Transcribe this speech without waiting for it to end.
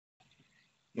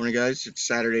Morning, guys. It's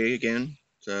Saturday again.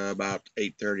 It's about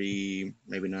 8:30,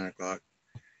 maybe 9 o'clock.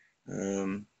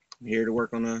 I'm here to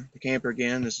work on the camper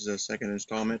again. This is a second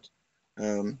installment.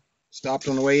 Um, Stopped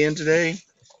on the way in today.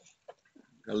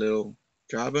 Got a little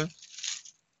Java,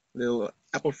 little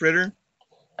apple fritter.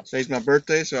 Today's my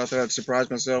birthday, so I thought I'd surprise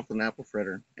myself with an apple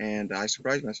fritter. And I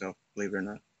surprised myself, believe it or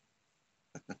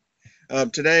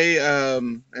not. Today,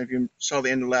 if you saw the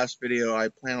end of the last video, I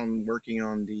plan on working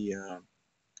on the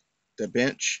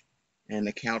bench and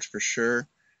the couch for sure,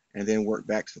 and then work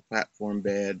back to the platform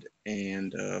bed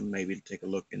and maybe take a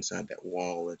look inside that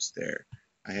wall that's there.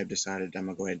 I have decided I'm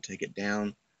gonna go ahead and take it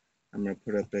down. I'm gonna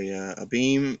put up a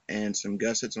beam and some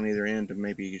gussets on either end to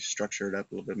maybe structure it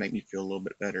up a little bit, make me feel a little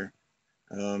bit better.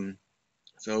 Um,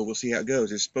 so we'll see how it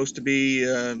goes. It's supposed to be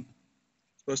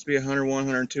 101,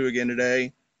 102 again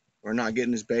today. We're not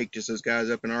getting as baked as those guys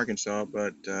up in Arkansas,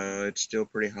 but it's still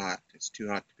pretty hot. It's too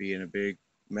hot to be in a big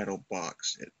metal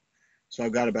box. So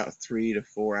I've got about 3 to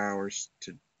 4 hours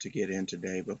to get in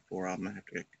today before I'm gonna have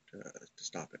to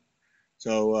stop it.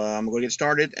 So I'm gonna get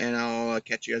started, and I'll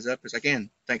catch you guys up as I can.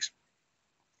 Thanks.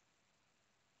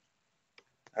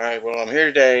 All right. Well, I'm here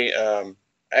today. I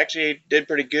actually did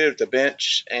pretty good with the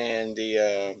bench and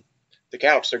the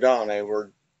couch. They're gone.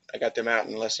 I got them out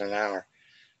in less than an hour.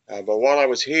 But while I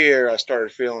was here, I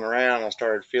started feeling around. I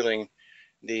started feeling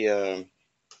the uh,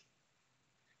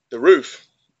 the roof,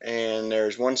 and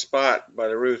there's one spot by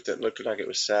the roof that looked like it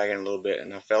was sagging a little bit,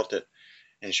 and I felt it.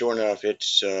 And sure enough,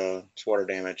 it's water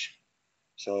damage.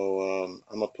 So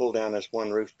I'm gonna pull down this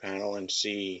one roof panel and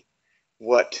see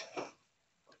what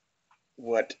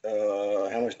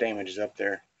how much damage is up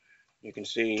there. You can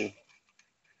see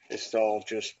it's all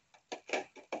just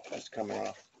it's coming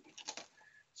off.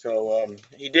 So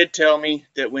he did tell me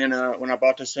that when I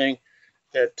bought this thing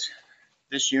that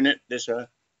this unit, this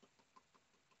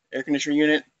air conditioner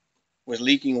unit, was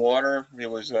leaking water. It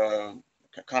was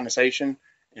condensation,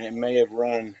 and it may have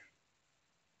run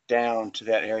down to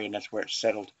that area, and that's where it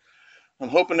settled. I'm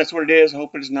hoping that's what it is. I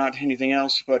hope it's not anything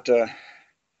else, but a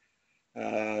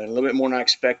little bit more than I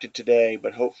expected today.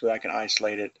 But hopefully I can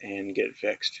isolate it and get it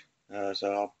fixed.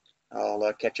 So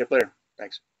I'll catch you up later.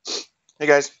 Thanks. Hey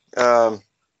guys,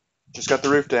 just got the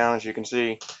roof down, as you can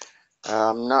see.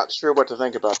 I'm not sure what to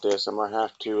think about this. I might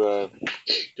have to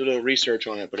do a little research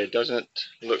on it, but it doesn't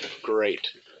look great.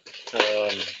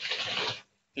 Um,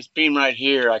 this beam right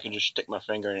here, I can just stick my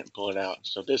finger in it and pull it out.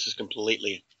 So this is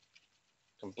completely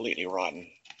rotten.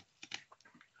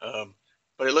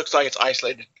 But it looks like it's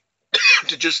isolated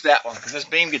to just that one, because this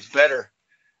beam gets better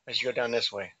as you go down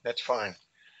this way. That's fine.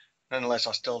 Nonetheless,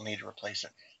 I'll still need to replace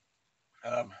it.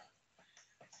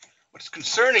 What's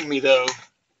concerning me though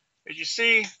is you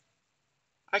see,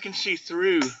 I can see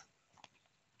through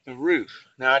the roof.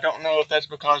 Now I don't know if that's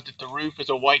because the roof is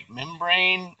a white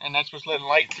membrane and that's what's letting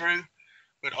light through,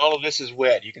 but all of this is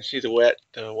wet. You can see the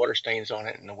water stains on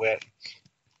it and the wet.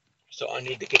 So I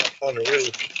need to get up on the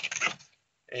roof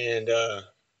and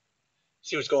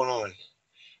see what's going on.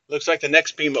 Looks like the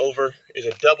next beam over is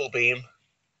a double beam,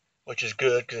 which is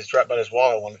good because it's right by this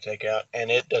wall I want to take out, and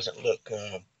it doesn't look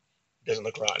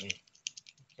rotten.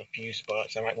 A few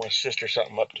spots I might want to sister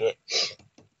something up to it.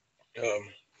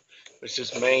 This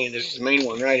is the main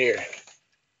one right here.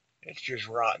 It's just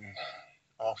rotten,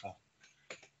 awful.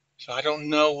 So I don't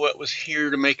know what was here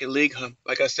to make it leak.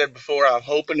 Like I said before, I'm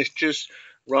hoping it's just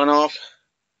runoff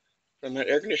from that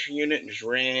air conditioning unit and just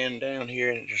ran down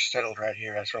here and it just settled right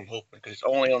here. That's what I'm hoping, because it's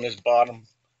only on this bottom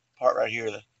part right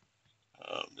here.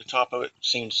 The top of it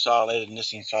seems solid, and this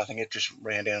seems solid. I think it just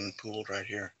ran down and pooled right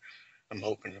here. I'm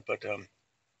hoping, but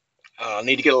I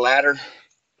need to get a ladder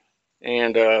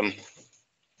and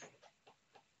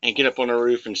get up on the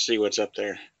roof and see what's up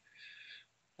there.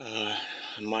 I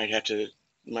might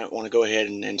want to go ahead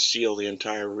and seal the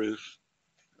entire roof,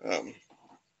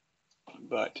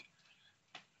 but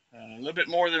a little bit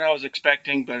more than I was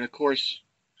expecting. But of course,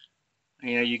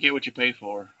 you get what you pay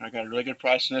for. I got a really good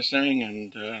price on this thing,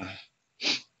 and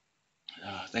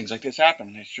things like this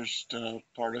happen. It's just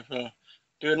part of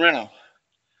doing reno.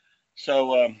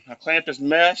 So I'll clean up this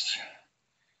mess.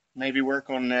 Maybe work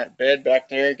on that bed back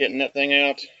there, getting that thing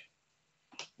out,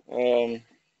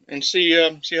 and see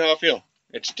how I feel.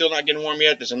 It's still not getting warm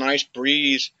yet. There's a nice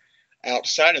breeze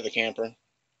outside of the camper.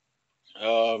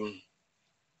 Um,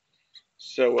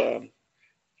 so if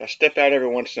I step out every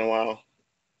once in a while,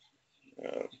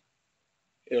 uh,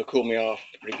 it'll cool me off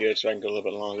pretty good, so I can go a little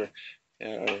bit longer.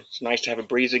 It's nice to have a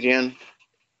breeze again.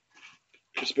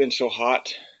 It's been so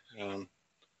hot, um,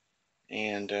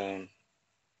 and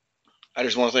I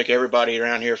just want to thank everybody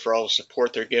around here for all the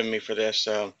support they're giving me for this.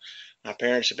 My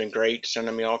parents have been great,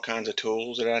 sending me all kinds of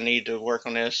tools that I need to work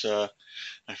on this.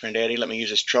 My friend Eddie let me use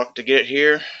his truck to get it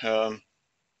here.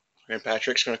 Friend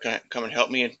Patrick's going to come and help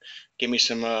me and give me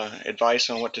some advice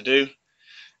on what to do.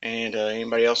 And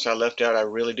anybody else I left out, I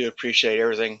really do appreciate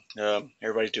everything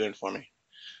everybody's doing for me.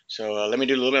 So let me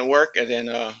do a little bit of work, and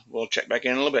then we'll check back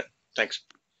in a little bit. Thanks.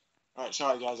 All right,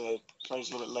 sorry guys, sorry it's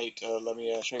a little bit late. Let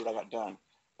me show you what I got done.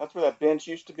 That's where that bench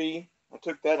used to be. I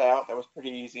took that out. That was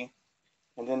pretty easy.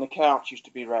 And then the couch used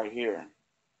to be right here.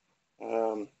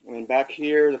 And then back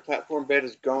here, the platform bed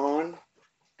is gone,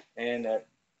 and that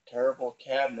terrible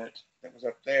cabinet that was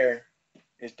up there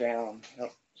is down.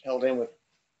 It's held in with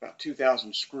about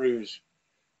 2,000 screws,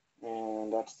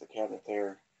 and that's the cabinet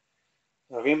there.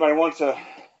 So if anybody wants a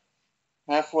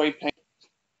halfway paint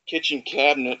kitchen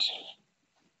cabinet,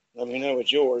 let me know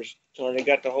it's yours. So I already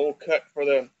got the hole cut for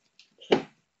the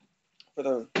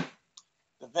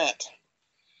vent.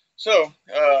 So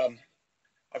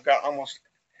I've got almost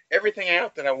everything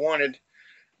out that I wanted.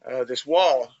 This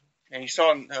wall, and you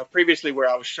saw previously where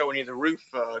I was showing you the roof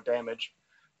damage.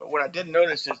 But what I did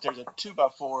notice is there's a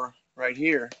 2x4 right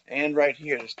here and right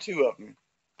here. There's two of them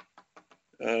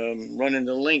running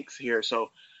the length here,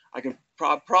 so I can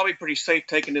probably pretty safe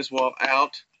taking this wall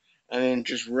out and then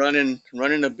just running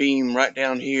a beam right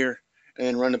down here and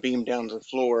then run the beam down to the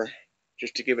floor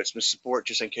just to give it some support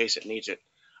just in case it needs it.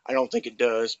 I don't think it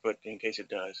does, but in case it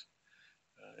does.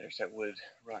 There's that wood,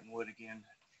 rotten wood again.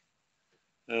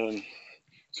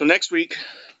 So next week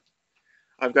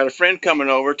I've got a friend coming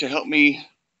over to help me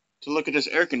to look at this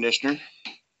air conditioner,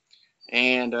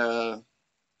 and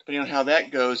depending on how that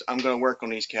goes, I'm going to work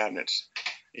on these cabinets.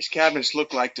 These cabinets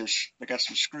look like they got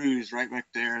some screws right back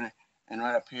there and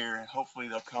right up here, and hopefully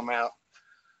they'll come out.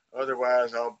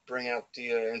 Otherwise, I'll bring out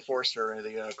the enforcer or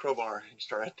the crowbar and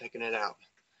start taking it out.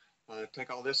 Take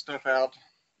all this stuff out.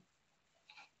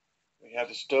 We have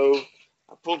the stove.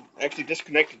 I actually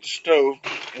disconnected the stove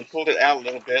and pulled it out a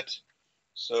little bit.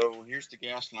 So here's the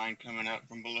gas line coming up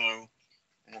from below,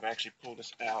 and I've actually pulled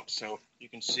this out so you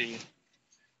can see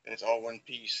that it's all one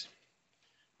piece.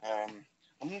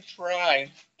 I'm going to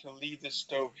try to leave this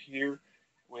stove here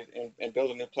and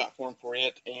build a new platform for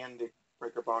it and the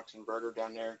breaker box inverter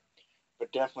down there,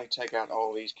 but definitely take out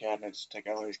all these cabinets, take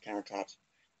out all these countertops.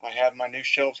 I have my new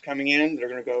shelves coming in. They're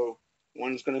going to go,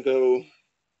 one's going to go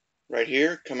right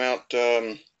here, come out,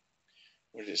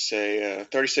 what did it say,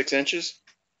 36 inches,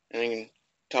 and then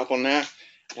top on that,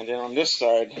 and then on this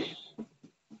side,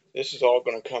 this is all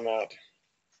going to come out,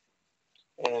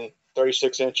 and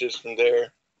 36 inches from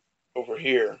there over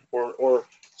here, or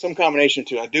some combination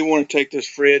too. I do want to take this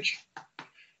fridge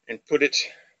and put it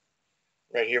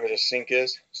right here where the sink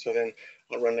is, so then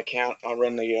I'll run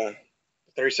the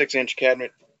 36-inch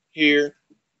cabinet here,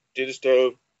 do the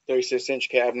stove, 36-inch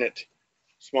cabinet,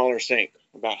 smaller sink,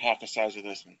 about half the size of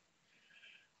this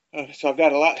one. So I've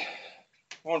got a lot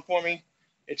going for me.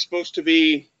 It's supposed to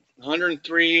be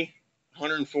 103,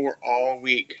 104 all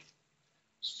week.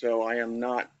 So I am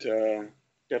not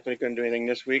definitely going to do anything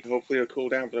this week. Hopefully it'll cool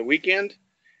down for the weekend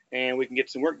and we can get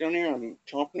some work done here. I'm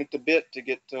chomping at the bit to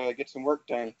get some work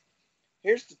done.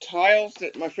 Here's the tiles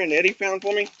that my friend Eddie found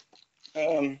for me.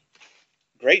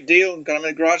 Great deal. Got them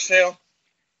at a garage sale.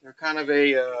 They're kind of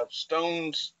a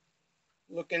stones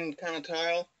looking kind of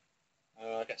tile.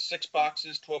 I got 6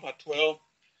 boxes, 12 by 12.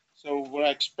 So what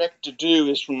I expect to do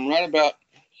is from right about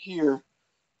here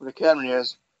where the cabinet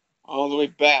is all the way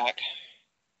back,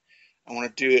 I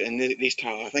want to do it in these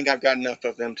tiles. I think I've got enough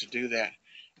of them to do that.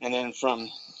 And then from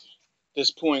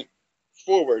this point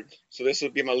forward, so this will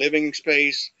be my living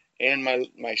space and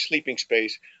my sleeping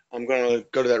space, I'm going to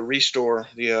go to that Restore,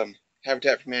 the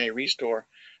Habitat for Humanity Restore.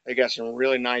 They got some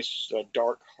really nice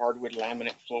dark hardwood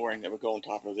laminate flooring that would go on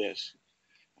top of this.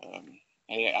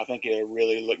 And I think it'll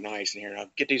really look nice in here. I'll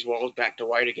get these walls back to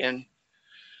white again.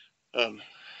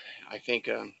 I think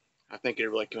it'll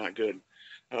really come out good.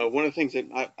 One of the things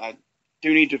that I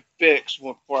do need to fix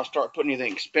before I start putting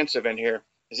anything expensive in here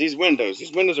is these windows.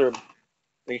 These windows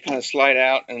they kind of slide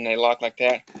out and they lock like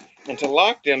that. And to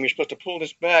lock them, you're supposed to pull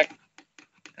this back,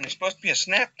 and there's supposed to be a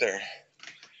snap there.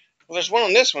 Well, there's one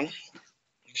on this one.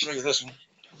 I'll show you this one.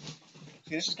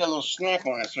 See, this has got a little snap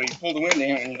on it, so you pull the window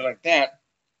in and you go like that,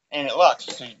 and it locks,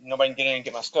 so nobody can get in and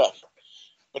get my stuff.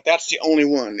 But that's the only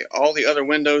one. All the other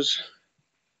windows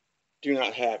do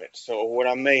not have it. So what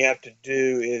I may have to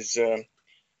do is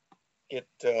get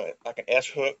like an S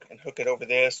hook and hook it over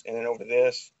this and then over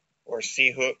this, or a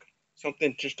C hook,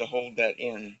 something just to hold that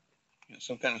in,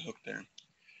 some kind of hook there.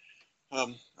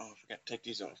 Oh, I forgot to take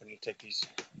these off. I need to take these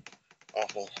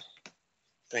awful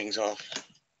things off.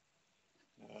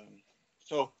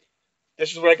 So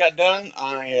this is what I got done.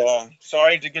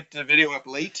 Sorry to get the video up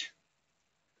late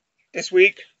this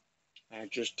week. I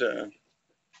just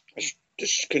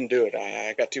couldn't do it.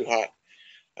 I got too hot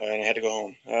and I had to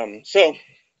go home. So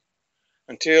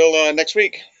until next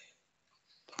week,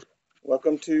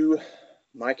 welcome to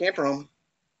my camper home.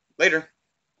 Later.